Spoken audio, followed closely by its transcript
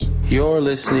You're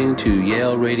listening to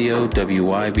Yale Radio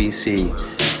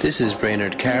WYBC. This is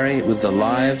Brainerd Carey with the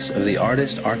lives of the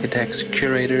artists, architects,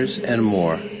 curators, and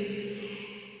more.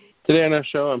 Today on our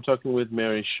show, I'm talking with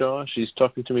Mary Shaw. She's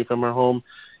talking to me from her home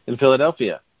in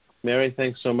Philadelphia. Mary,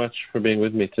 thanks so much for being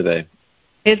with me today.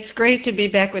 It's great to be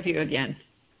back with you again.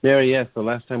 Mary, yes, the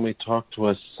last time we talked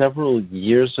was several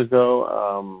years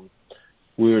ago.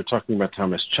 We were talking about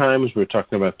Thomas Chimes, we were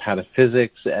talking about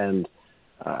pataphysics, and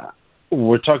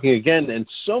we're talking again, and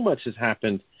so much has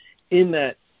happened in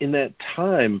that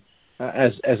time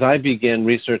as I began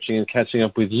researching and catching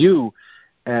up with you,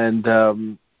 and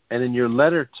in your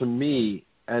letter to me,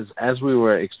 as we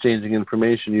were exchanging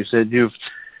information, you said you've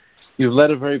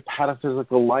led a very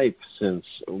pataphysical life since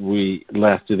we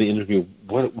last did the interview.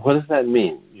 What does that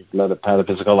mean? You've led a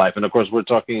pataphysical life, and of course we're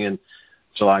talking in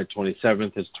July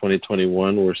 27th. It's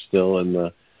 2021. We're still in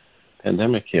the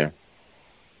pandemic here.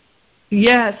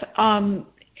 Yes.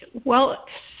 Well,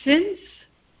 since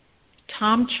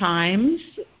Tom Chimes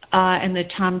and the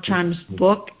Tom Chimes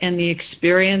book and the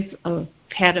experience of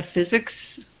pataphysics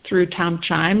through Tom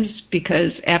Chimes,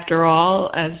 because after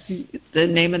all, as the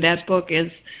name of that book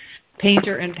is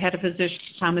Painter and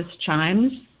Pataphysician Thomas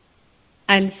Chimes,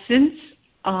 and since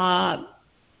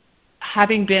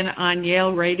having been on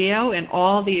Yale Radio and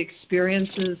all the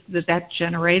experiences that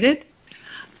generated,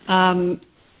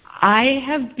 I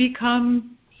have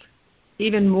become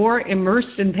even more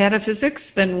immersed in pataphysics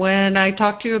than when I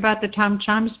talked to you about the Tom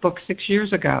Chimes book 6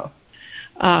 years ago.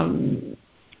 So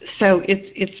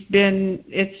it's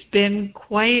been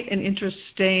quite an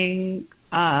interesting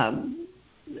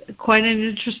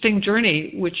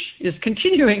journey, which is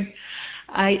continuing.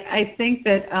 I think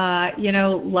that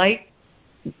like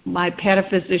my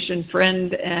pataphysician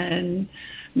friend and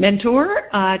mentor,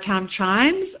 Tom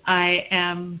Chimes, I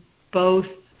am both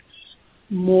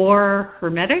more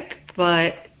hermetic,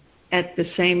 but at the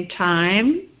same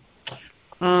time,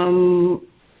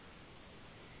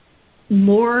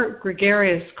 more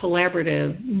gregarious,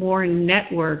 collaborative, more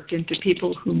networked into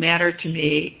people who matter to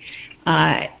me,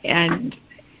 and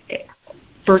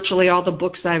virtually all the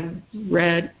books I've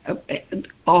read,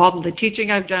 all the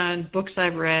teaching I've done, books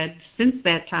I've read since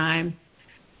that time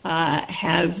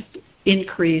have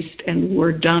increased and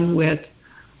were done with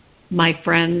my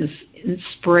friends,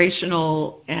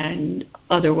 inspirational and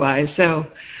otherwise. So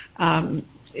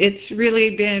it's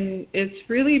really been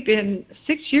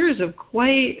 6 years of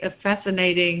quite a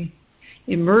fascinating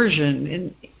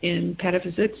immersion in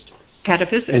pataphysics.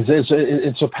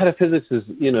 And so pataphysics is,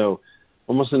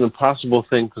 almost an impossible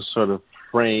thing to sort of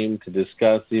frame, to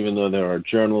discuss, even though there are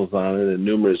journals on it and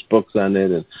numerous books on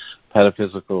it and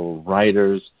pataphysical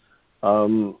writers.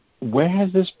 Where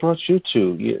has this brought you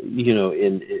to,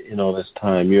 in all this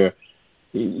time?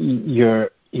 You've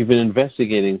been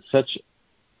investigating such,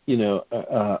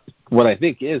 what I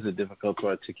think is a difficult to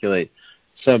articulate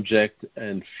subject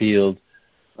and field.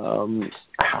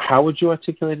 How would you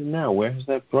articulate it now? Where has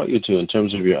that brought you to in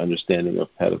terms of your understanding of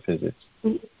pataphysics?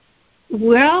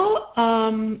 Well,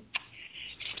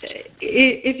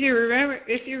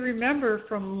 if you remember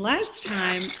from last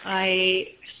time, I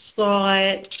saw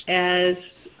it as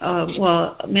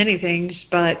many things,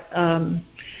 but I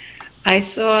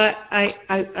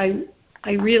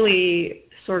really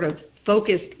sort of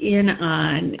focused in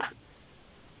on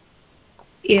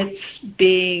its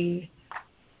being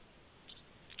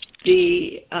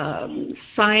the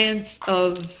science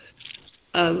of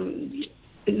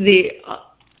the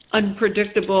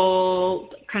unpredictable,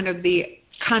 kind of the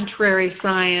contrary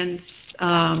science.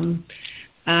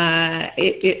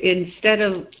 Instead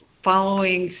of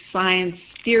following science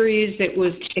theories, it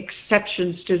was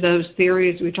exceptions to those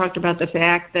theories. We talked about the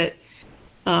fact that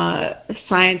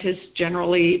scientists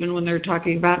generally, even when they're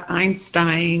talking about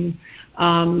Einstein,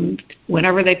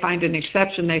 whenever they find an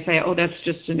exception, they say, "Oh, that's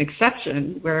just an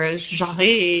exception." Whereas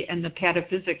Jarry and the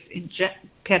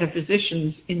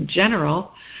pataphysicians in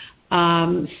general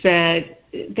said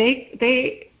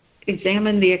they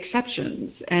examined the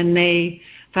exceptions and they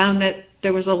found that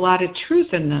there was a lot of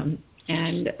truth in them.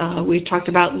 And we talked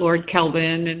about Lord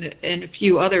Kelvin and a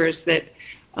few others that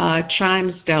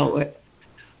Chimes dealt with.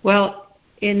 Well,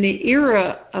 in the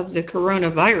era of the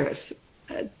coronavirus,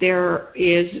 there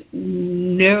is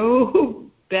no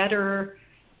better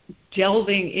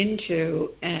delving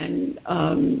into and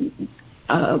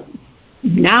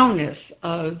nowness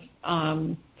of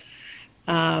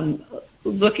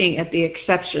looking at the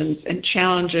exceptions and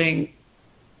challenging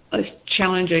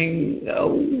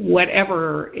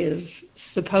whatever is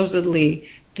supposedly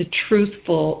the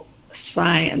truthful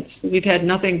science. We've had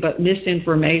nothing but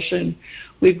misinformation.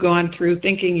 We've gone through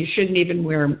thinking you shouldn't even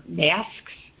wear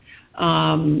masks.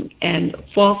 and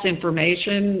false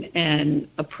information, and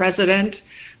a president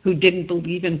who didn't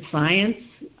believe in science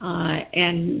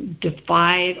and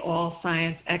defied all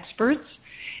science experts.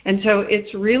 And so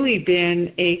it's really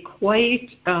been a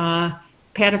quite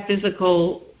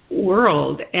pataphysical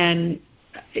world. And,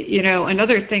 you know,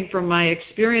 another thing from my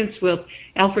experience with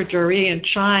Alfred Jarry and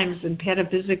chimes and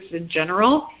pataphysics in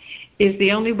general is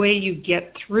the only way you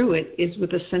get through it is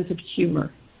with a sense of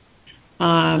humor.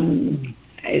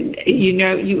 You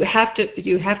know, you have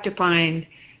to find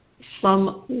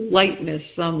some lightness,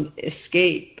 some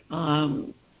escape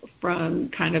from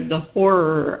kind of the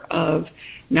horror of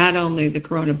not only the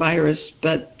coronavirus,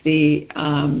 but the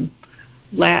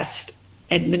last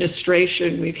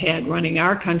administration we've had running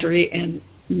our country, and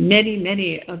many,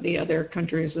 many of the other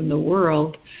countries in the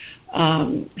world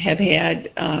have had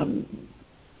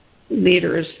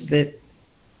leaders that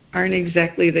aren't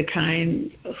exactly the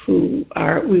kind who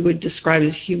we would describe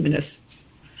as humanists.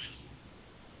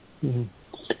 Mm-hmm.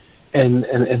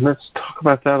 And let's talk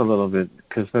about that a little bit,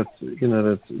 because that's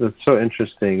so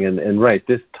interesting. And right,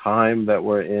 this time that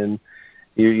we're in,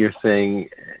 you're saying,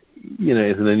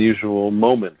 is an unusual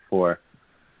moment for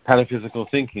pataphysical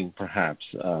thinking, perhaps,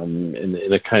 in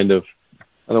a kind of,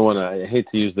 I hate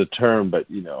to use the term, but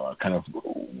a kind of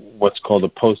what's called a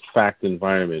post-fact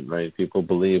environment, right? People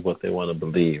believe what they want to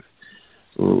believe,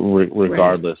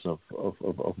 regardless of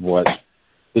what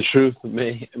the truth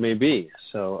may be.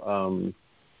 So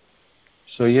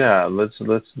yeah, let's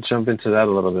jump into that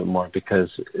a little bit more, because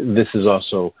this is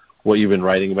also what you've been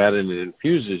writing about, and it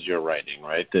infuses your writing,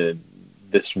 right?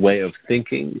 This way of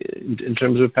thinking in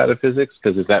terms of pataphysics,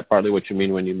 because is that partly what you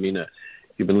mean when you mean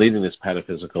you've been leading this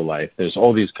pataphysical life? There's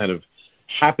all these kind of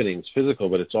happenings, physical,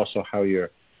 but it's also how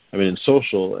in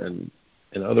social and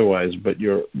otherwise, but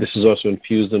this is also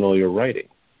infused in all your writing.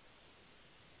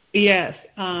 Yes.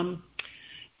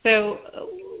 So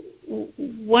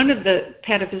one of the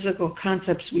pataphysical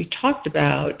concepts we talked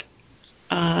about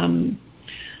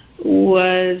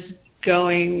was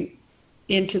going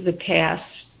into the past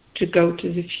to go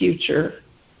to the future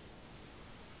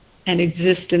and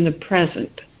exist in the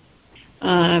present.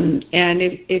 And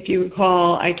if you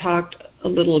recall, I talked a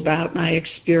little about my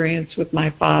experience with my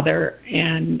father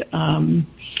and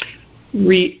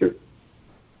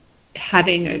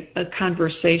having a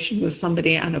conversation with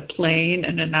somebody on a plane,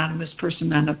 an anonymous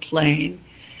person on a plane,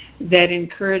 that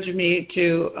encouraged me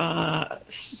to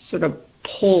sort of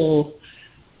pull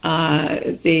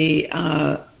the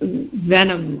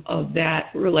venom of that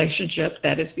relationship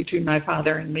that is between my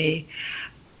father and me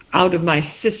out of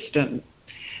my system.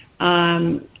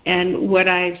 And what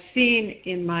I've seen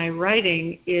in my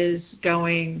writing is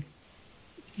going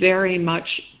very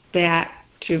much back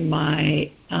to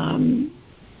my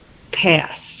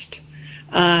past,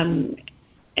 and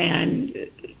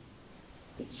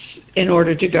in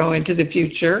order to go into the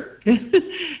future,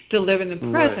 to live in the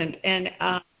present. Right.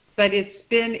 And but it's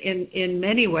been in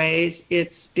many ways,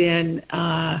 it's been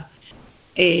a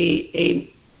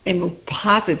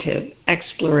positive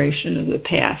exploration of the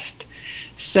past.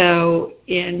 So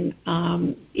in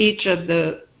each of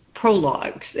the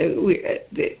prologues,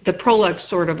 the prologues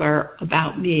sort of are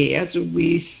about me. As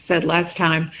we said last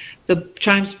time, the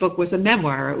Chimes book was a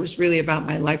memoir. It was really about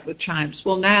my life with chimes.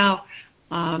 Well, now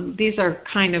these are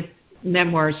kind of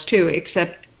memoirs too,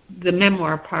 except the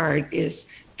memoir part is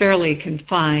fairly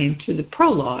confined to the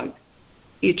prologue.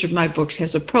 Each of my books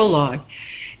has a prologue.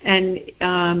 And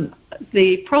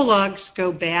the prologues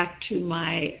go back to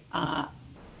my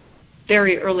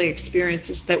very early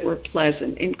experiences that were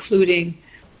pleasant, including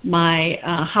my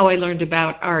how I learned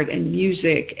about art and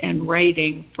music and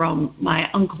writing from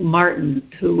my Uncle Martin,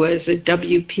 who was a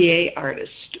WPA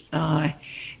artist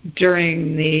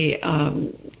during the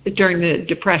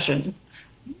Depression,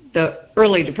 the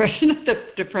early Depression, the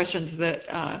depressions that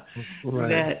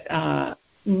that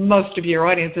most of your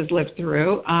audience has lived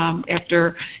through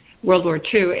after World War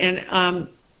II, and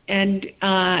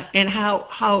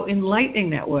how enlightening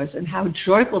that was, and how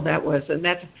joyful that was, and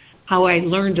that's how I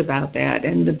learned about that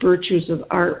and the virtues of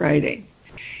art writing.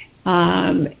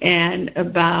 And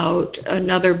about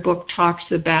another book talks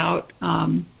about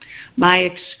my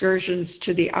excursions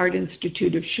to the Art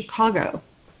Institute of Chicago,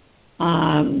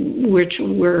 which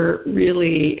were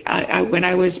really, when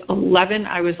I was 11,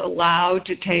 I was allowed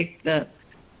to take the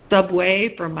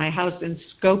subway from my house in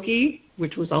Skokie,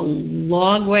 which was a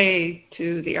long way,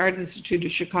 to the Art Institute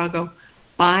of Chicago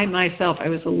by myself. I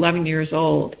was 11 years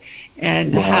old,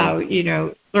 and Wow. how, you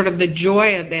know, sort of the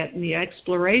joy of that and the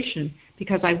exploration,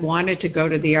 because I wanted to go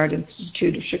to the Art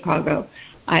Institute of Chicago.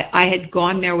 I had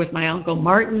gone there with my Uncle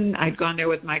Martin. I'd gone there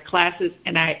with my classes,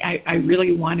 and I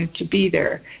really wanted to be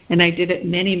there. And I did it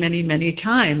many, many, many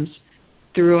times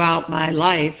throughout my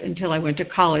life until I went to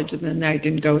college, and then I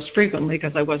didn't go as frequently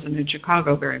because I wasn't in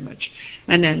Chicago very much.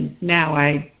 And then now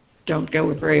I don't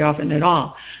go very often at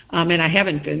all. And I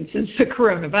haven't been since the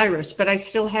coronavirus, but I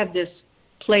still have this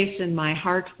place in my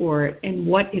heart for it and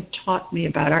what it taught me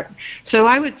about art. So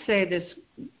I would say this,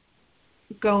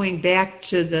 going back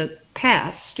to the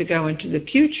past to go into the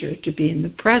future, to be in the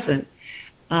present,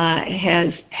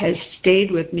 has stayed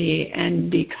with me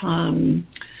and become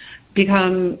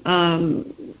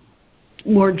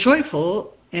more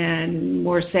joyful and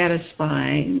more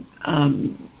satisfying,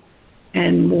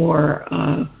 and more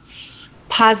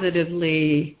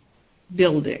positively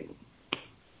building.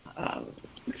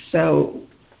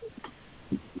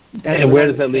 And where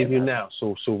does that leave you now?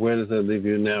 So where does that leave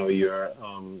you now? You're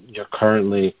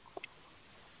currently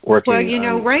working.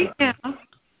 Well, right now,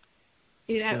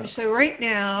 so right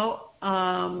now,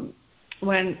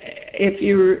 if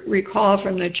you recall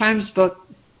from the Chimes book,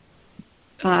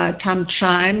 Tom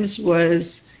Chimes was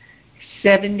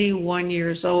 71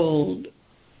 years old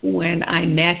when I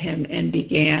met him and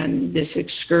began this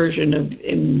excursion of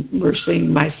immersing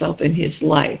myself in his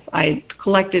life. I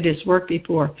collected his work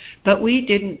before, but we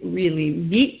didn't really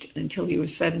meet until he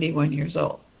was 71 years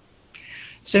old.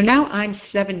 So now I'm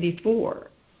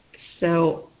 74.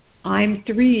 So I'm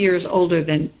 3 years older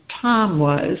than Tom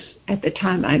was at the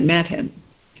time I met him.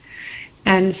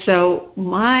 And so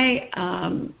my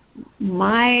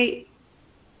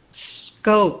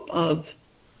scope of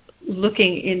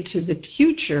looking into the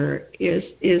future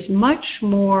is much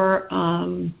more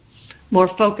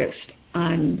focused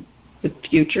on the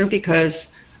future, because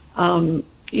I'm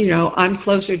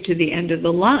closer to the end of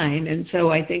the line, and so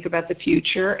I think about the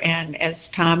future. And as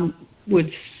Tom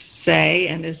would say,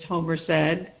 and as Homer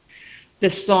said, the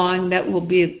song that will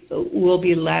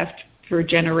be left for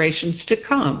generations to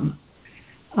come.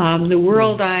 The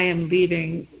world I am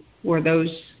leaving for those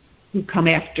who come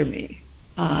after me.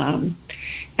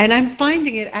 And I'm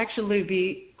finding it actually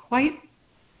be quite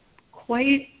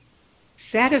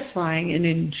satisfying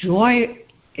and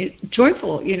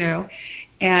joyful,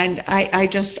 And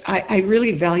I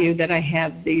really value that I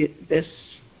have these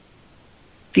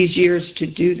years to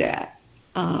do that,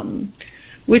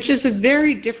 which is a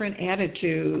very different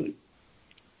attitude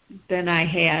than I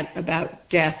had about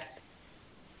death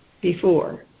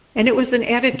before. And it was an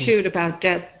attitude about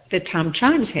death that Tom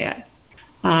Chimes had.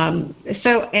 And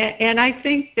I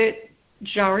think that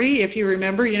Jari, if you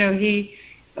remember, he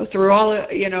through all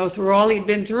he'd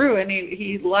been through, and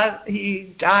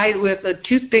he died with a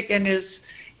toothpick in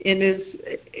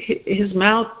his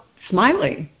mouth,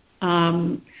 smiling.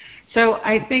 So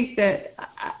I think that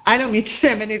I don't mean to say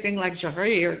I'm anything like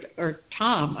Jari or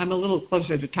Tom. I'm a little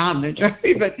closer to Tom than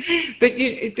Jari, but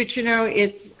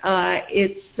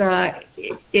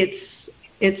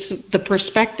it's the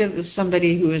perspective of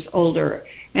somebody who is older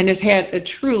and has had a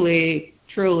truly,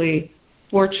 truly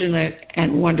fortunate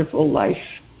and wonderful life.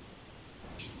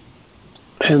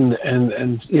 And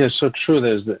yeah, so true.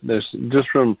 There's just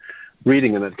from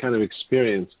reading and that kind of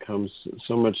experience comes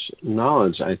so much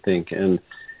knowledge, I think. And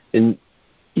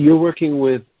you're working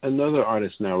with another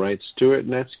artist now, right? Stuart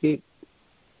Netsky?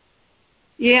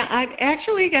 Yeah, I've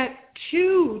actually got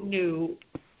two new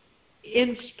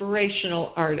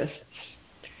inspirational artists,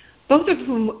 both of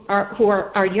whom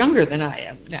are younger than I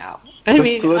am now.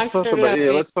 Let's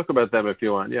talk about them if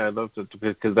you want. Yeah, I'd love to,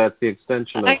 because that's the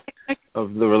extension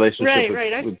of the relationship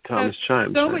with Thomas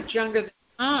Chimes. So much younger than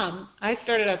Tom. I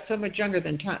started out so much younger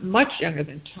than Tom, much younger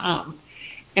than Tom.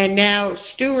 And now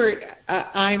Stuart,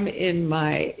 I'm in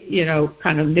my,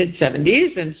 kind of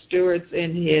mid-70s, and Stuart's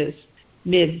in his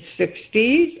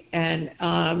mid-60s, and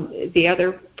the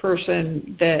other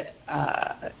person that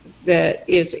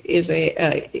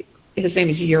his name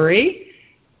is Yuri,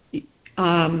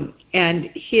 and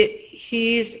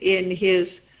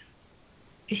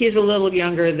he's a little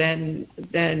younger than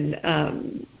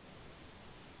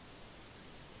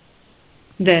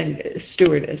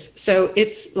Stuart is. So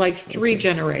it's like three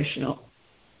generational.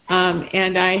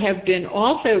 And I have been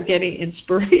also getting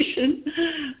inspiration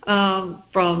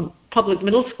from public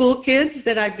middle school kids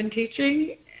that I've been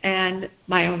teaching and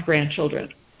my own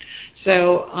grandchildren.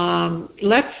 So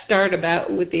let's start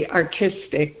with the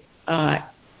artistic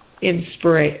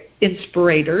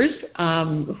inspirators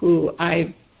who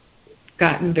I've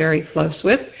gotten very close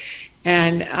with.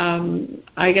 And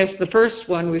I guess the first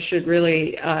one we should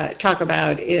really talk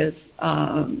about is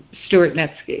Stuart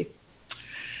Netsky.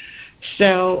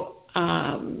 So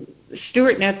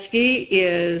Stuart Netsky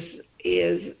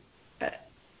is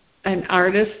an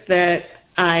artist that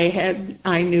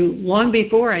I knew long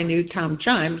before I knew Tom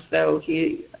Chimes, though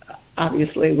he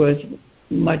obviously was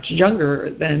much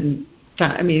younger than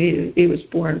Tom. I mean, he was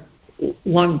born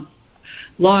long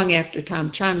after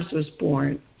Tom Chimes was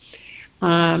born.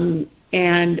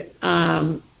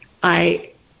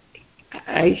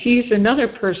 He's another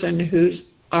person whose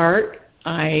art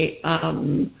I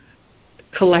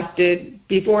collected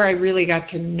before I really got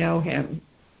to know him.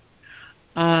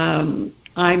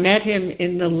 I met him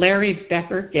in the Larry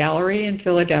Becker Gallery in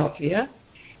Philadelphia,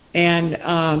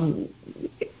 and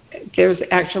there's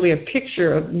actually a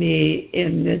picture of me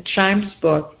in the Chimes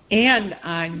book and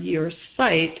on your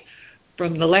site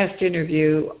from the last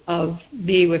interview of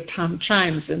me with Tom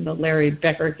Chimes in the Larry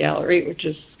Becker Gallery, which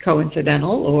is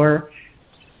coincidental or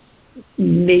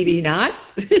maybe not,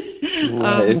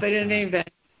 Right. but in any event.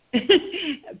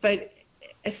 But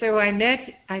so I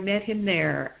met him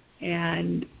there,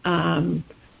 and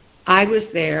I was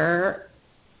there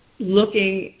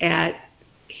looking at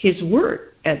his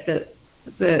work at the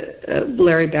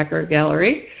Larry Becker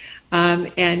Gallery,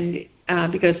 and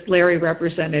because Larry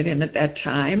represented him at that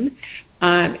time,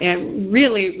 and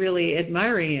really, really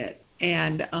admiring it.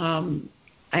 And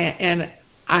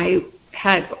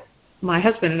my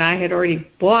husband and I had already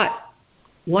bought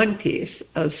one piece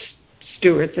of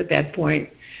Stuart's at that point.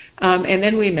 And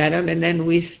then we met him, and then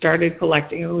we started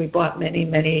collecting, and we bought many,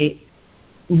 many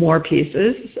more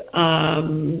pieces.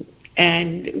 And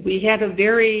we had a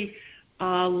very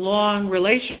long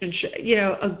relationship,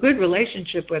 a good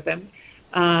relationship with him.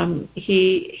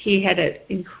 He had an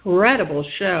incredible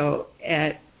show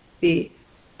at the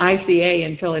ICA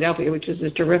in Philadelphia, which is a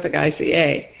terrific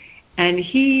ICA. And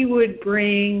he would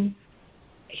bring,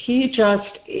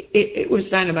 it was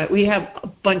dynamite. We have a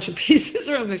bunch of pieces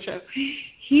from the show.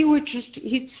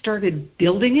 He started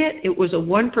building it. It was a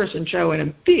one-person show in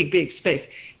a big, big space.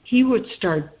 He would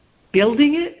start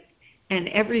building it, and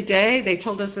every day, they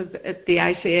told us at the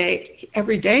ICA,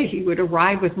 every day he would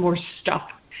arrive with more stuff,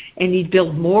 and he'd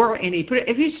build more, and he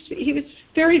was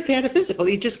very metaphysical.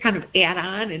 He'd just kind of add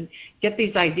on and get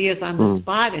these ideas on the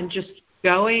spot and just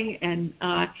going, and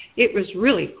it was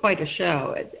really quite a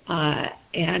show.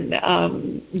 And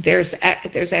there's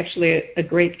actually a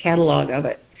great catalog of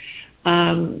it.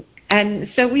 And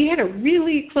so we had a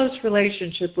really close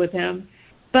relationship with him.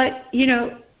 But,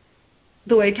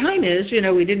 the way time is,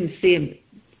 we didn't see him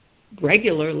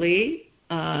regularly,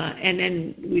 and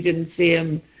then we didn't see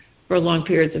him for long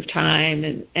periods of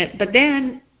time. But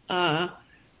then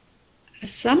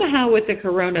somehow with the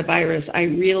coronavirus, I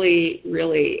really,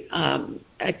 really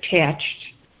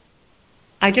attached.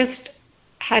 I just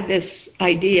had this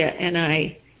idea, and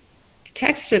I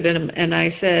texted him, and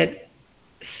I said,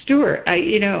 Stuart,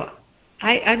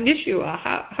 I miss you.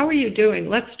 How are you doing?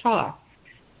 Let's talk.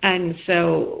 And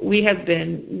so we have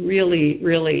been really,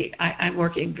 really, I'm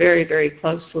working very, very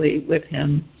closely with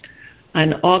him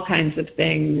on all kinds of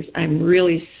things. I'm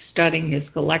really studying his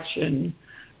collection.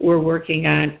 We're working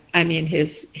on,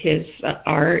 his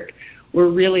art.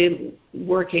 We're really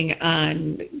working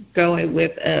on going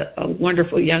with a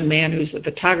wonderful young man who's a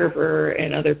photographer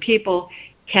and other people,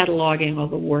 cataloging all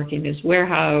the work in his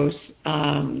warehouse,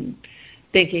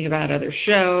 thinking about other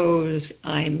shows.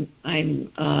 I'm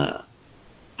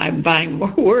buying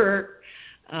more work.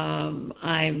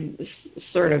 I'm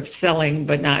sort of selling,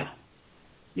 but not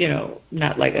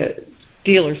like a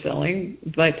dealer selling,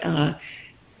 but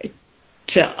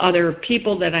to other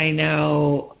people that I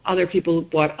know, other people who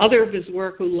bought other of his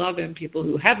work who love him, people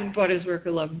who haven't bought his work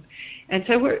who love him. And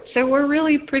so we're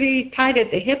really pretty tied at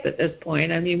the hip at this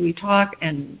point. We talk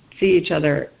and see each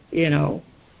other,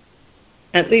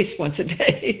 at least once a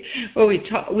day. Well,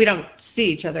 we don't see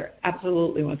each other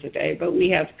absolutely once a day, but we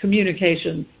have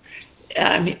communications.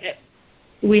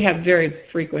 We have very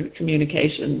frequent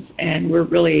communications, and we're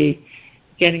really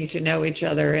getting to know each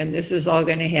other, and this is all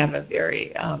going to have a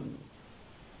very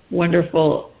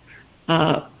wonderful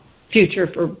future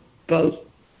for both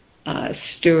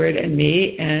Stuart and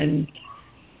me. And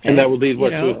that will lead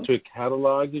to a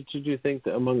catalog, did you think,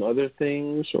 among other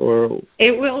things? Or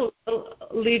it will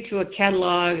lead to a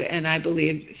catalog, and I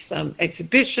believe some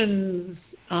exhibitions,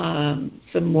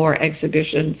 some more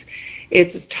exhibitions.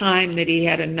 It's time that he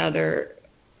had another.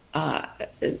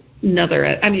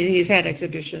 He's had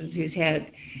exhibitions. He's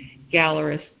had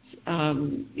gallerists.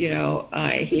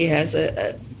 He has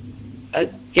a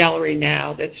gallery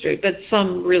now that's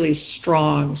some really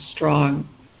strong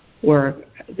work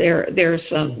there's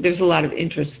a lot of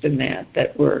interest in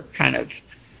that we're kind of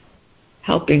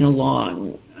helping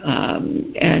along,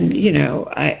 and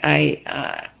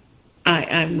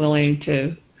I'm willing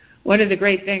to. One of the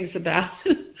great things about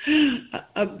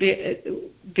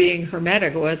being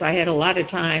hermetic was I had a lot of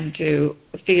time to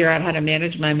figure out how to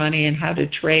manage my money and how to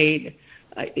trade.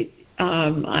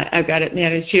 I've got it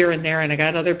managed here and there, and I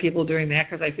got other people doing that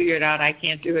because I figured out I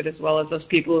can't do it as well as those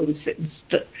people who sit in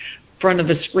front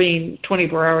of a screen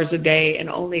 24 hours a day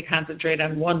and only concentrate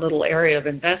on one little area of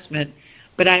investment.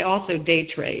 But I also day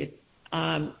trade.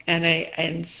 And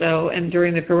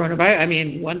during the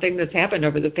coronavirus, one thing that's happened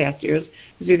over the past years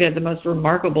is we've had the most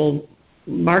remarkable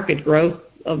market growth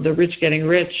of the rich getting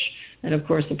rich, and of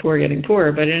course the poor getting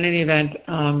poorer. But in any event,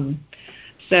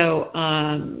 so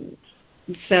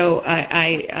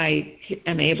I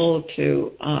am able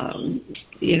to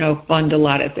fund a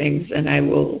lot of things, and I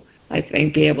will, I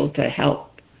think, be able to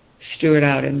help steward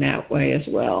out in that way as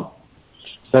well.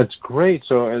 That's great.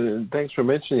 So, and thanks for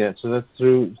mentioning that. So that's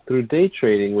through day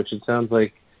trading, which it sounds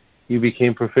like you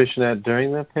became proficient at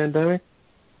during that pandemic.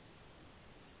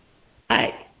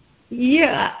 I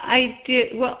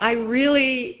did. Well, I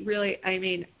really,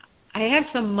 I have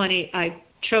some money. I've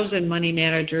chosen money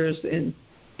managers in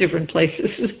different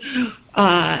places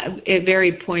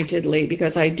very pointedly,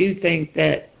 because I do think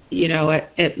that,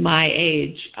 at my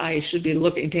age, I should be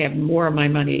looking to have more of my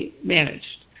money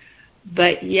managed.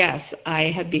 But yes, I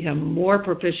have become more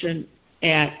proficient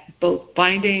at both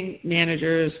finding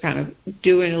managers, kind of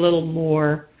doing a little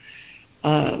more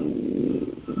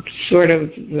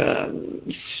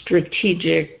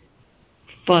strategic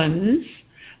funds.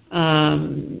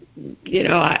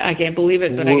 I can't believe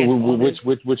it, but I get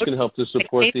which can help to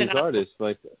support these artists,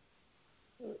 like.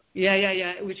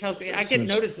 Yeah, which helps me. I get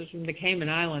notices from the Cayman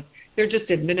Islands. They're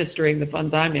just administering the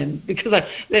funds I'm in, because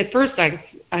at first I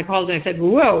called and I said,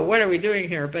 "Whoa, what are we doing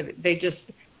here?" But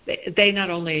they not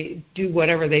only do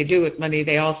whatever they do with money,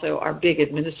 they also are big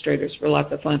administrators for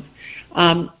lots of funds.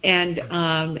 And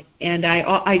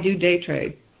I do day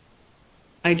trade.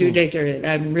 I day trade.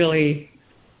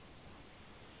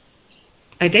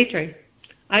 I day trade.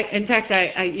 In fact,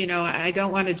 I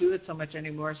don't want to do it so much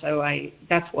anymore, so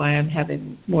that's why I'm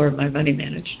having more of my money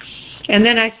managed. And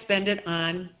then I spend it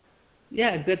on,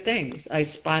 good things. I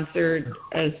sponsored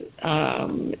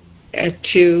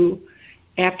two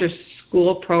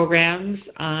after-school programs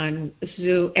on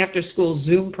Zoom, after-school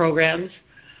Zoom programs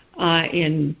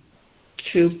in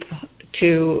two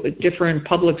different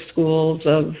public schools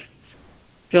of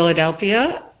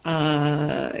Philadelphia,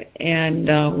 and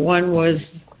one was,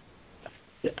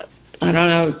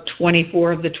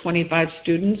 24 of the 25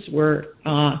 students were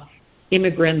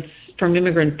immigrants from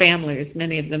immigrant families,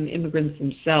 many of them immigrants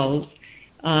themselves,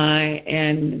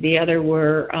 and the other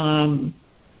were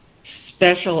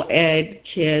special ed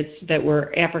kids that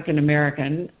were African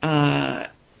American,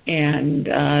 and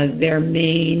their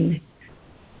main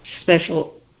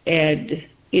special ed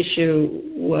issue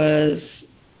was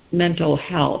mental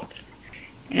health.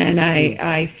 And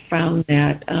I found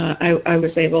that I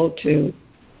was able to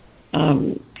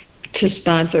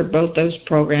sponsor both those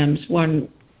programs, one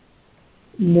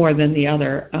more than the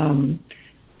other,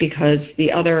 because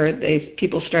the other,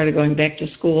 people started going back to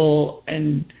school,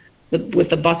 and with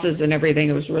the buses and everything,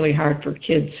 it was really hard for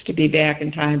kids to be back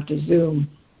in time to Zoom,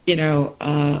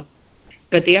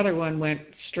 but the other one went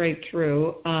straight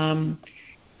through,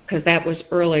 because that was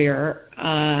earlier,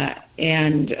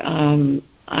 and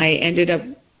I ended up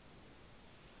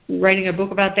writing a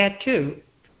book about that too.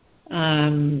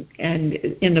 And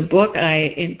in the book,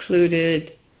 I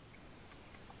included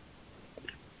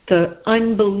the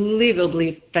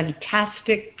unbelievably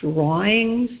fantastic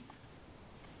drawings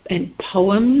and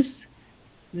poems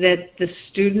that the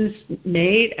students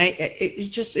made.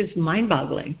 It just is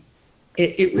mind-boggling.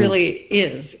 It really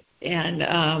is. And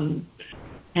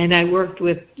I worked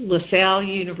with LaSalle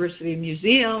University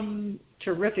Museum,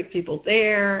 terrific people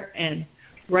there, and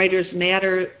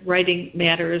Writing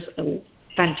Matters, a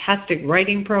fantastic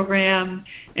writing program,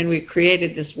 and we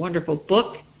created this wonderful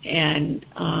book, and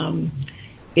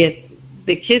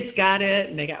the kids got it,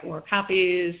 and they got more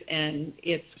copies, and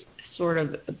it's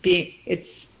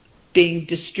being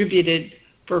distributed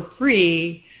for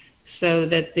free, so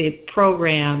that the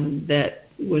program that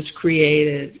was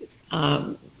created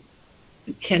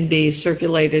can be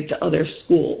circulated to other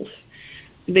schools.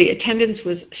 The attendance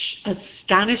was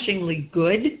astonishingly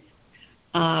good.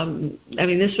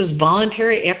 This was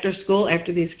voluntary after school,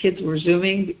 after these kids were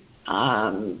Zooming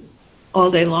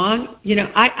all day long.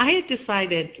 I had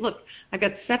decided, look, I've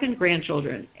got 7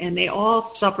 grandchildren, and they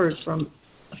all suffered from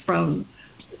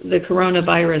the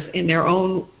coronavirus in their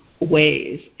own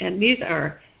ways. And these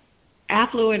are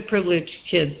affluent, privileged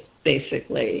kids,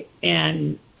 basically.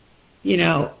 And,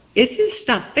 it's just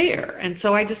not fair. And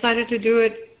so I decided to do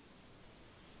it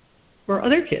for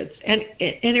other kids. And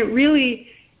it really,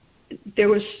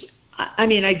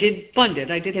 I did fund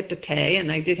it. I did have to pay,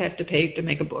 and I did have to pay to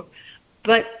make a book.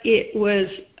 But it was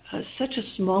such a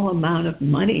small amount of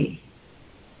money,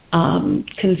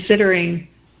 considering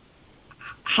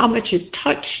how much it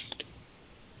touched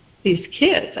these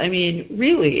kids.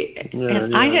 Really.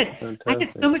 And I had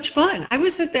so much fun. I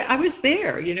was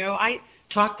there. I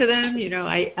talked to them.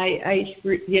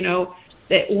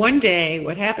 That one day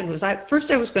what happened was I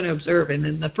was going to observe, and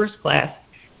in the first class,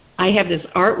 I have this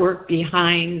artwork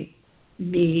behind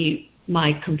me,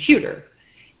 my computer,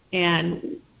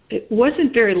 and it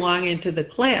wasn't very long into the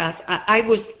class. I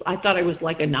thought I was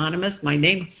like anonymous. My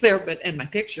name's there, and my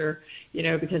picture,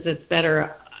 because it's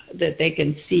better that they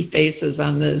can see faces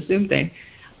on the Zoom thing.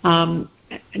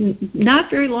 Not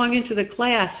very long into the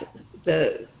class,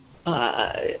 the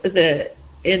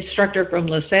instructor from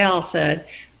LaSalle said,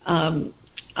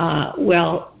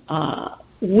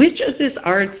 which of this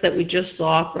arts that we just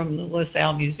saw from the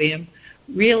LaSalle Museum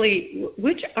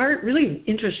which art really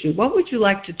interests you? What would you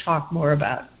like to talk more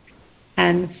about?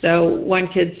 And so one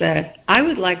kid said, I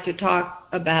would like to talk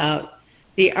about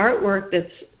the artwork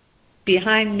that's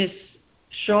behind Miss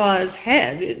Shaw's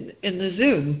head in the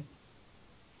Zoom.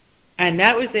 And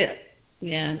that was it.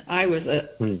 And I was a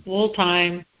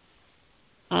full-time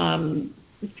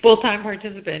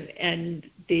participant, and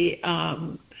the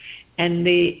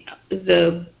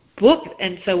book.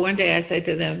 And so one day I said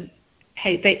to them,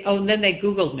 hey, and then they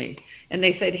Googled me, and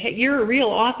they said, hey, you're a real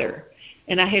author.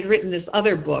 And I had written this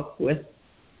other book with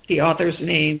the author's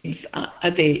names,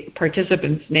 the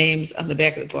participants' names on the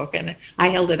back of the book. And I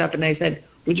held it up and I said,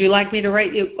 would you like me to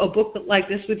write you a book like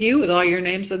this with you, with all your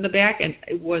names on the back? And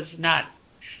it was not.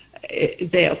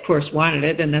 They, of course, wanted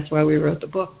it, and that's why we wrote the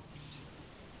book.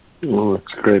 Oh,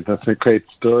 that's great. That's a great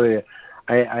story.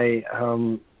 I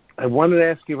wanted to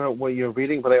ask you about what you're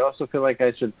reading, but I also feel like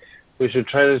we should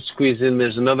try to squeeze in.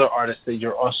 There's another artist that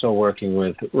you're also working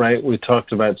with, right? We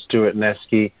talked about Stuart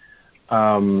Neske,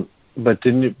 but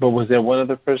was there one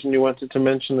other person you wanted to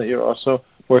mention that you're also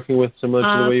working with, similar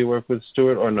to the way you work with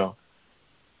Stuart, or no?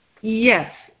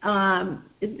 Yes.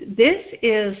 This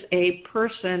is a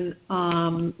person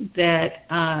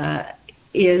that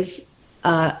is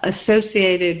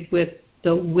associated with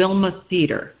the Wilma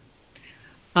Theater.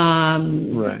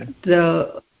 Right.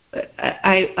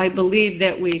 I believe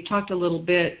that we talked a little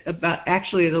bit about,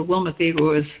 actually the Wilma Theater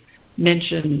was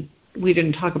mentioned, we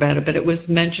didn't talk about it, but it was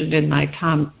mentioned in my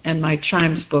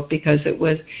Chimes book because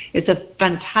it's a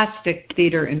fantastic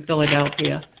theater in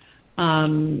Philadelphia.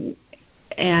 And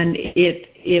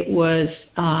it was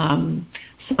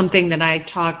something that I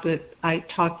talked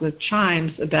with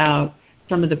Chimes about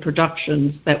some of the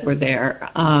productions that were there.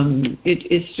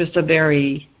 It's just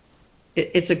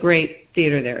it's a great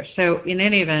theater there. So in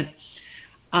any event,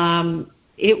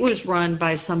 it was run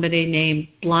by somebody named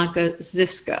Blanca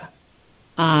Ziska.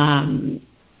 And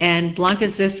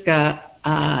Blanca Ziska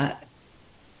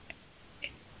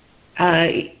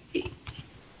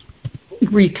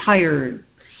retired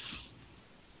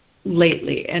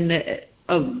lately, and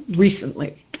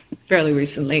fairly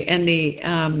recently. And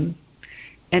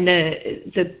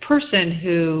the person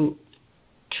who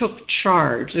took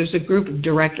charge, there's a group of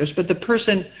directors, but the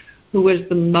person who was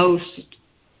the most,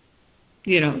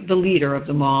 the leader of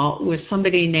them all, was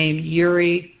somebody named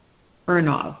Yuri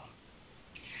Urnov.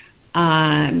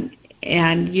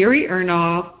 And Yuri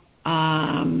Urnov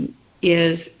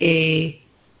is a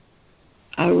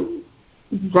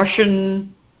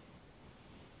Russian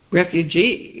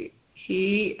refugee.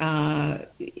 His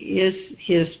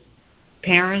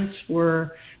parents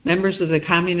were members of the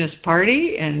Communist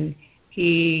Party, and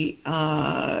he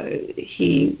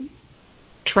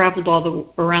traveled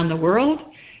around the world.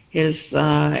 His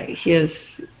dad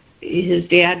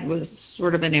was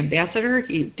sort of an ambassador.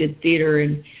 He did theater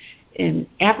in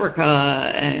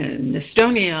Africa and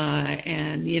Estonia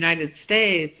and the United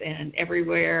States and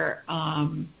everywhere.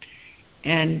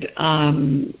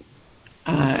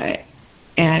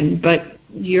 But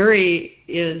Yuri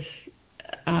is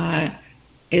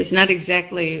not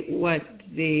exactly what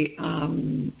the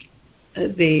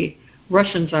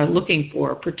Russians are looking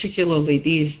for, particularly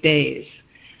these days.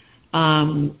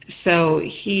 So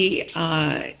he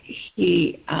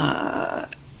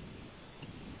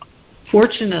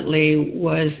fortunately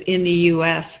was in the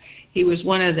U.S. He was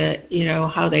one of the,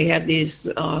 how they had these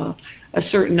a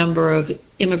certain number of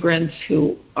immigrants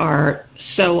who are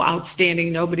so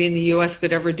outstanding, nobody in the U.S.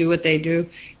 could ever do what they do.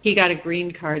 He got a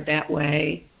green card that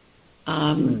way,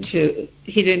 He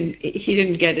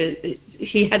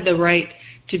had the right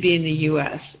to be in the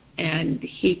U.S. and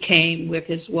he came with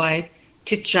his wife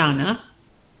Tichana,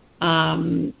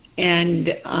 and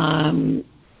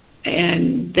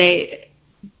they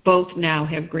both now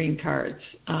have green cards.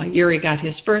 Yuri got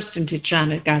his first, and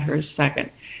Tichana got her second.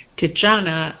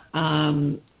 Tichana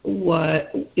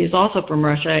is also from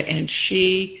Russia, and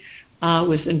she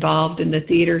was involved in the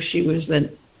theater. She was a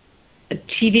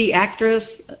TV actress,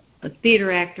 a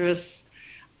theater actress,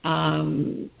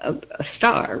 a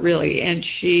star, really. And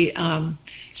she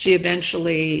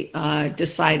eventually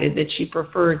decided that she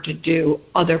preferred to do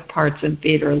other parts in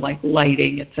theater, like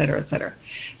lighting, et cetera, et cetera.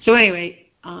 So anyway,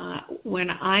 when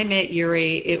I met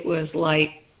Yuri, it was like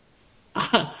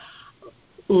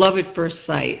love at first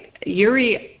sight.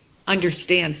 Yuri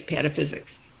understands pataphysics.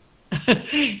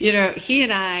 He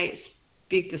and I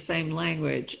speak the same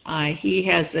language. He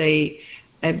has a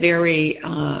very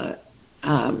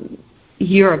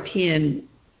European.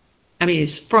 I mean,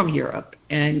 he's from Europe,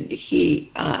 and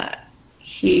he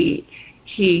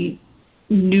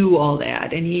knew all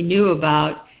that, and he knew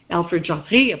about Alfred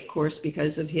Jarry, of course,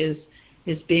 because of his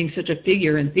being such a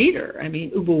figure in theater. I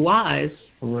mean, Ubu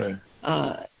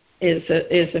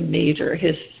is a major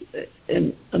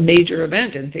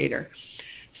event in theater.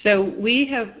 So we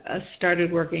have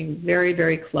started working very,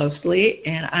 very closely,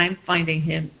 and I'm finding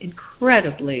him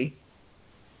incredibly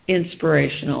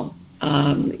inspirational.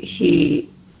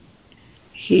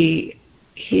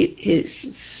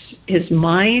 His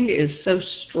mind is so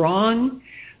strong.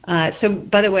 So,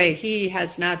 by the way, he has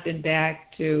not been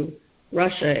back to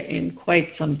Russia in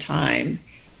quite some time.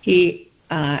 His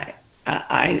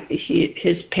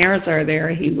parents are there.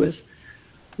 He was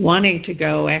wanting to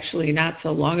go actually not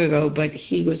so long ago, but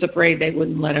he was afraid they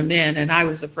wouldn't let him in, and I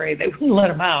was afraid they wouldn't let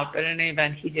him out. But in any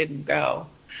event, he didn't go.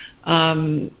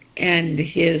 And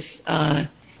his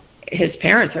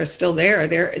parents are still there.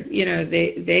 They were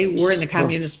in the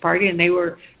Communist Party, and they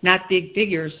were not big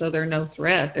figures, so they're no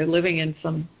threat. They're living in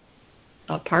some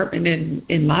apartment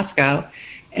in Moscow,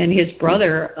 and his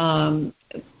brother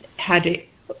had to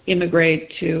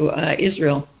immigrate to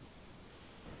Israel.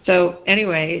 So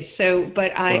anyway,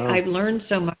 but I've learned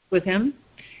so much with him,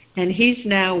 and he's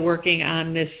now working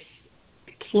on this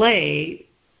play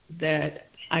that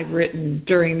I've written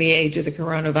during the age of the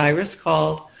coronavirus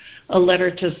called A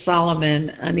Letter to Solomon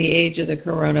on the Age of the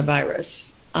Coronavirus.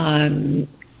 And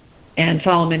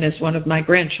Solomon is one of my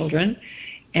grandchildren,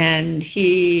 and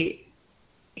he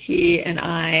and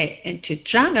I and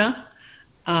Tichana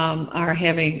are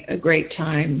having a great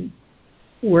time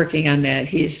working on that.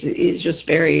 He's just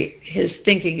his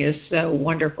thinking is so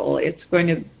wonderful. It's going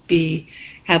to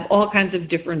have all kinds of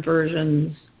different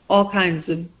versions, all kinds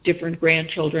of different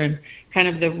grandchildren. Kind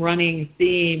of the running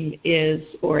theme is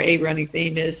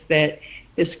that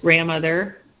this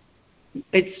grandmother,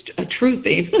 it's a true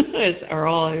theme, as are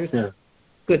all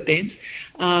good themes,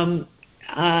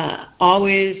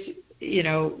 always,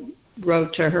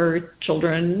 wrote to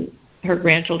her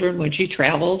grandchildren when she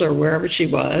traveled or wherever she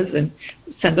was, and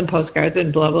sent them postcards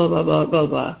and blah, blah, blah, blah, blah,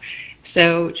 blah.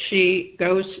 So she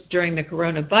goes during the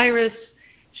coronavirus.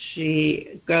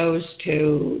 She goes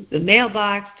to the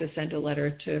mailbox to send a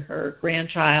letter to her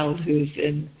grandchild who's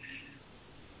in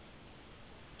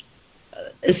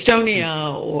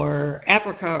Estonia or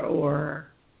Africa or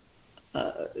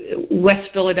West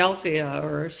Philadelphia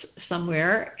or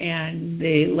somewhere, and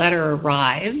the letter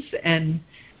arrives, and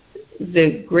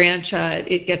the grandchild,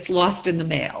 it gets lost in the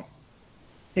mail.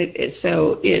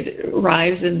 So it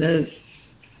arrives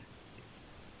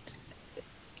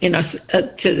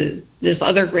to this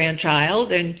other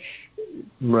grandchild, and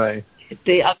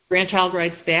the other grandchild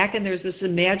writes back, and there's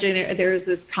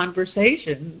this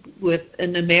conversation with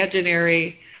an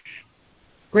imaginary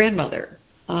grandmother,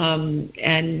 and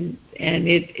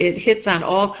it hits on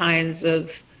all kinds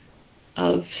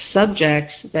of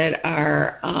subjects that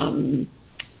are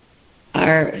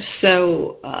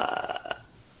so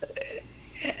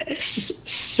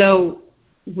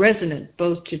resonant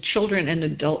both to children and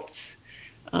adults.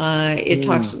 It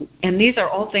talks, and these are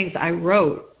all things I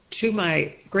wrote to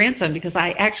my grandson because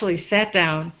I actually sat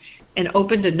down and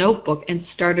opened a notebook and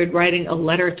started writing a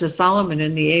letter to Solomon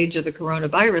in the age of the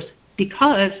coronavirus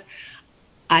because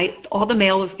all the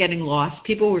mail was getting lost.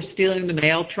 People were stealing the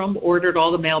mail. Trump ordered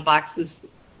all the mailboxes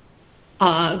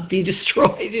be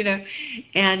destroyed,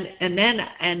 and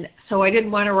so I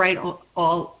didn't want to write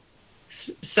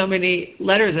so many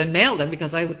letters and mail them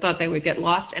because I thought they would get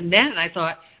lost. And then I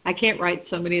thought, I can't write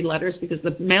so many letters because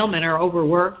the mailmen are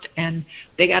overworked and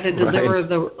they got to deliver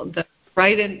the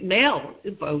write-in mail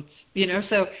votes,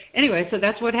 So anyway, so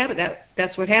that's what happened.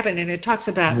 That's what happened, and it talks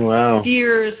about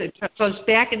fears. It goes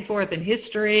back and forth in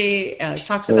history. It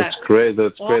talks about. That's great.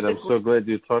 That's great. I'm so glad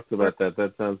you talked about that.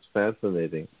 That sounds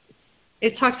fascinating.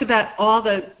 It talks about all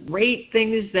the great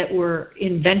things that were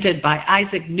invented by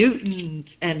Isaac Newton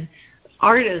and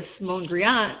artists,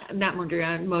 Monet,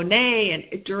 and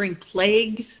during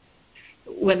plagues,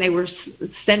 when they were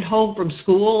sent home from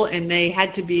school and they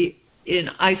had to be in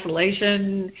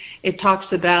isolation. It talks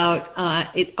about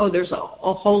there's a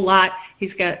whole lot.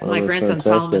 He's got my grandson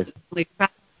Solomon,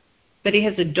 but he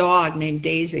has a dog named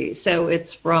Daisy, so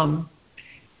it's from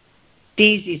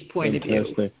Daisy's point of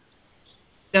view.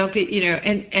 Don't be,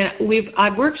 and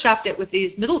I've workshopped it with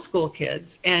these middle school kids,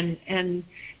 and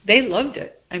they loved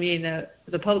it. I mean,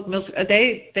 the public middle school,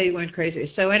 they went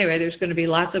crazy. So anyway, there's going to be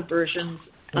lots of versions.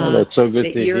 That's so good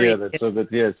to hear. That's so good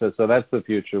to hear. So that's the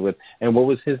future. And what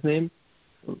was his name?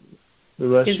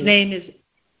 His name is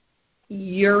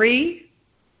Yuri,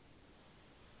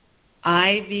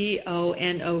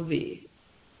 Ivonov.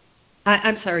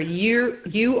 I'm sorry,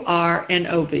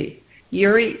 Urnov.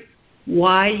 Yuri,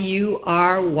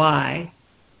 Yury.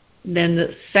 Then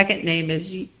the second name is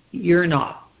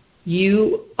Urnov.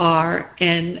 Urnov.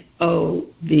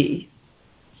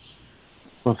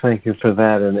 Well, thank you for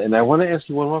that. And I want to ask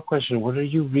you one more question. What are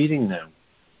you reading now?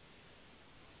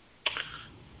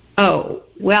 Oh,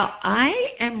 well,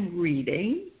 I am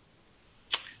reading.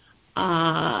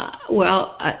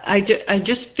 I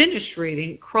just finished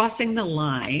reading Crossing the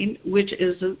Line, which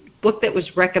is a book that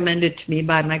was recommended to me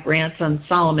by my grandson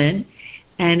Solomon,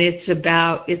 and it's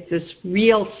this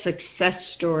real success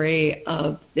story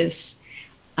of this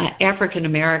African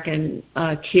American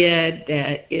kid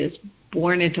that is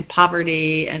born into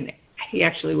poverty, and he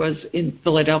actually was in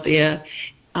Philadelphia,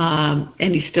 and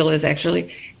he still is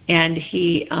actually, and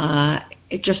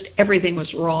everything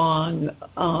was wrong.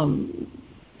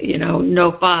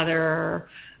 No father,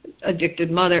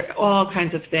 addicted mother, all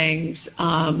kinds of things.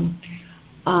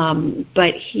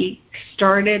 But he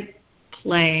started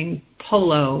playing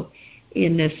polo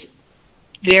in this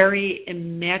very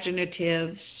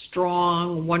imaginative,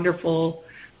 strong, wonderful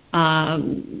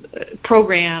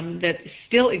program that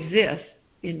still exists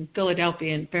in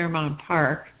Philadelphia in Fairmount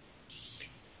Park.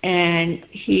 And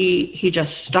he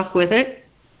just stuck with it,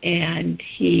 and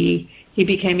he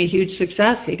became a huge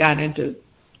success. He got into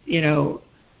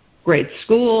great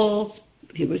schools.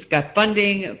 He got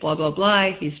funding, blah blah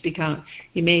blah.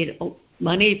 He made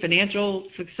money, financial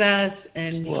success,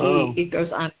 and he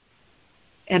goes on.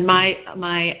 And my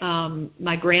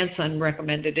grandson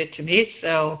recommended it to me,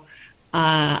 so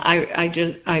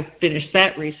I finished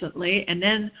that recently. And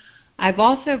then I've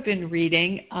also been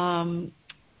reading.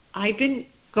 I've been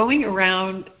going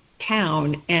around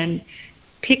town and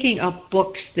picking up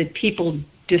books that people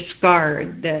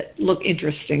discard that look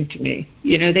interesting to me.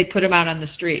 They put them out on the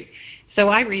street. So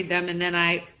I read them, and then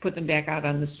I put them back out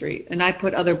on the street. And I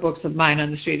put other books of mine on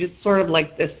the street. It's sort of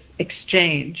like this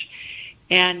exchange.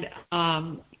 And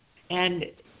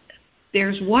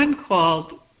there's one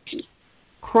called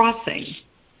Crossing.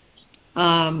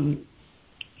 And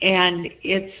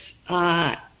it's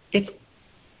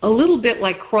a little bit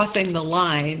like Crossing the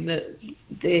Line,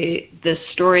 the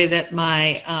story that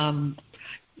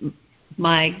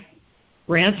my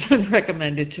grandson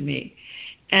recommended to me,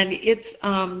 and it's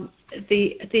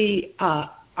the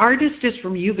artist is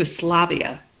from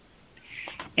Yugoslavia,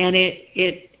 and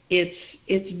it's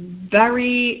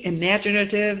very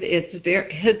imaginative. It's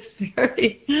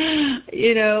very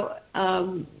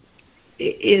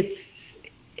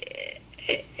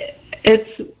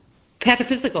it's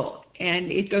metaphysical,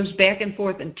 and it goes back and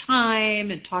forth in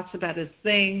time and talks about his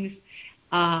things,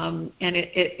 and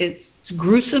it's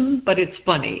gruesome, but it's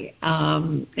funny,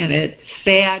 and it's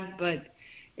sad, but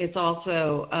it's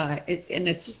also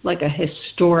it's like a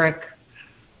historic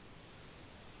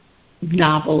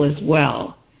novel as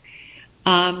well.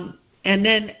 And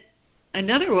then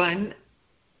another one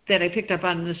that I picked up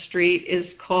on the street is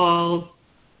called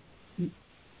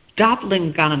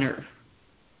Doppelganger.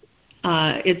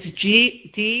 It's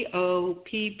Doppelganger.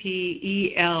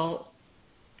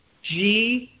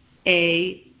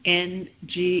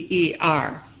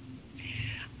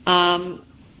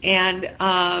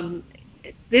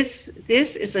 This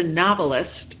is a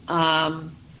novelist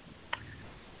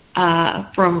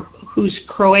who's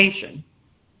Croatian,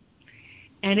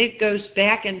 and it goes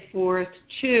back and forth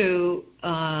too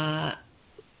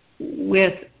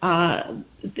with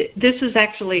this is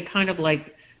actually kind of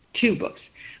like two books,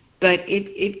 but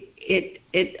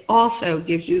it also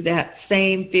gives you that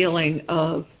same feeling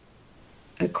of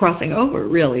crossing over,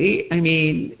 really. I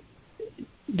mean,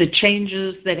 the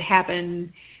changes that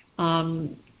happen.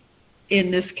 In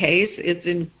this case, it's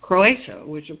in Croatia,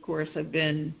 which of course have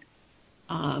been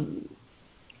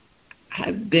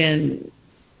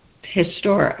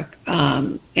historic,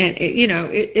 and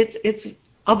it's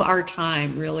of our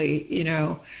time, really.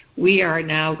 We are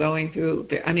now going through.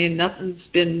 I mean, nothing's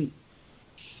been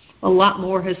a lot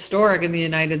more historic in the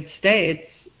United States,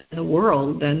 in the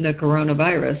world, than the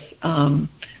coronavirus.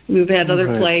 We've had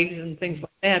other plagues and things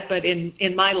like that, but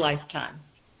in my lifetime,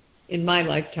 and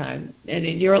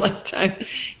in your lifetime,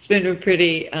 it's been a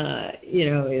pretty,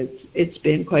 it's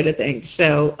been quite a thing.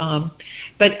 So,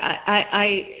 but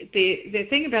the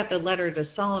thing about the letter to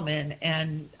Solomon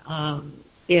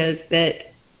is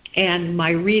that, and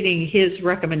my reading his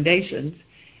recommendations,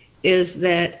 is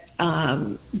that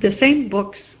the same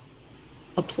books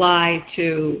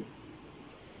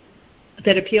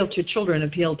that appeal to children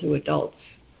appeal to adults.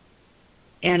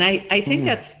 And I think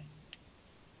that's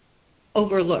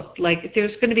overlooked. Like,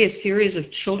 there's going to be a series of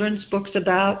children's books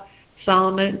about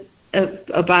Solomon,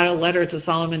 about a letter to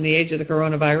Solomon in the age of the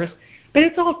coronavirus, but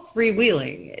it's all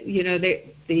freewheeling.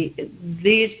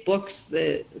 These books,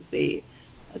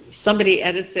 somebody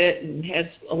edits it and has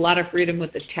a lot of freedom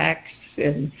with the text,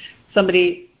 and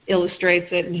somebody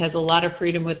illustrates it and has a lot of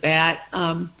freedom with that.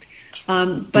 But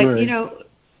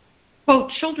quote,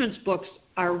 children's books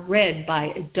are read by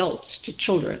adults to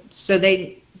children, so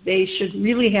they should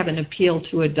really have an appeal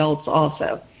to adults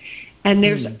also. And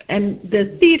and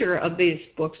the theater of these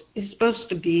books is supposed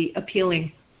to be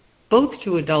appealing both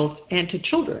to adults and to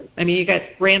children. I mean, you got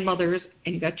grandmothers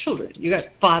and you got children, you got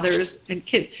fathers and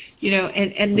kids,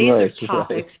 and these are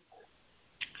topics. Right.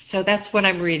 So that's what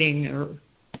I'm reading, or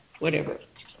whatever.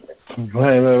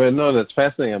 Right. No, that's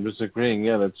fascinating. I'm just agreeing.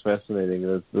 Yeah, that's fascinating.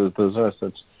 Those are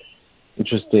such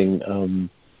interesting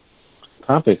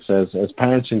topics as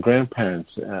parents and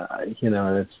grandparents.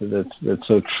 That's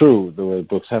so true. The way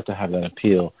books have to have that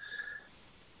appeal.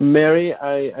 Mary,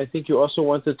 I think you also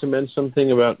wanted to mention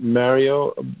something about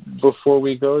Mario before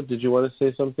we go. Did you want to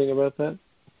say something about that?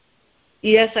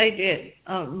 Yes, I did.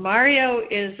 Mario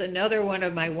is another one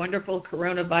of my wonderful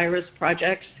coronavirus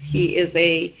projects. He is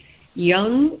a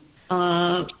young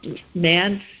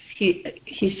man. He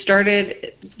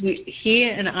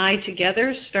and I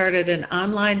together started an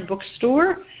online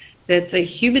bookstore that's a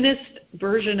humanist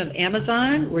version of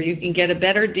Amazon, where you can get a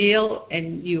better deal,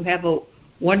 and you have a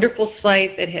wonderful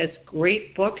site that has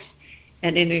great books,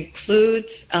 and it includes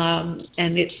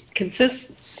and it consists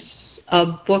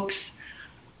of books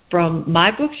from my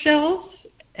bookshelves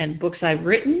and books I've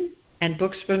written, and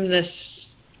books from this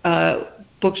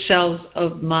bookshelves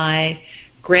of my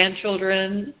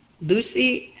grandchildren,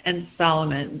 Lucy and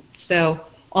Solomon. So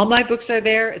all my books are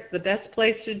there. It's the best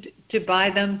place to buy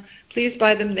them. Please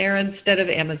buy them there instead of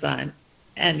Amazon.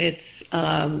 And it's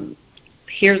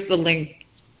here's the link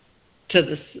to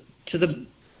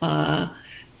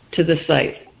the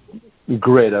site.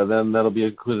 Great. Then that'll be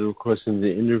included, of course, in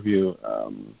the interview.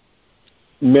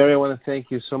 Mary, I want to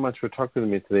thank you so much for talking to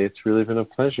me today. It's really been a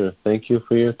pleasure. Thank you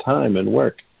for your time and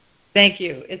work. Thank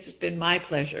you. It's been my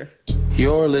pleasure.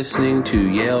 You're listening to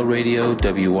Yale Radio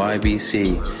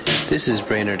WYBC. This is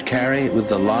Brainerd Carey with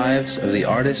the lives of the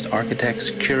artists,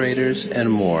 architects, curators,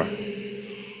 and more.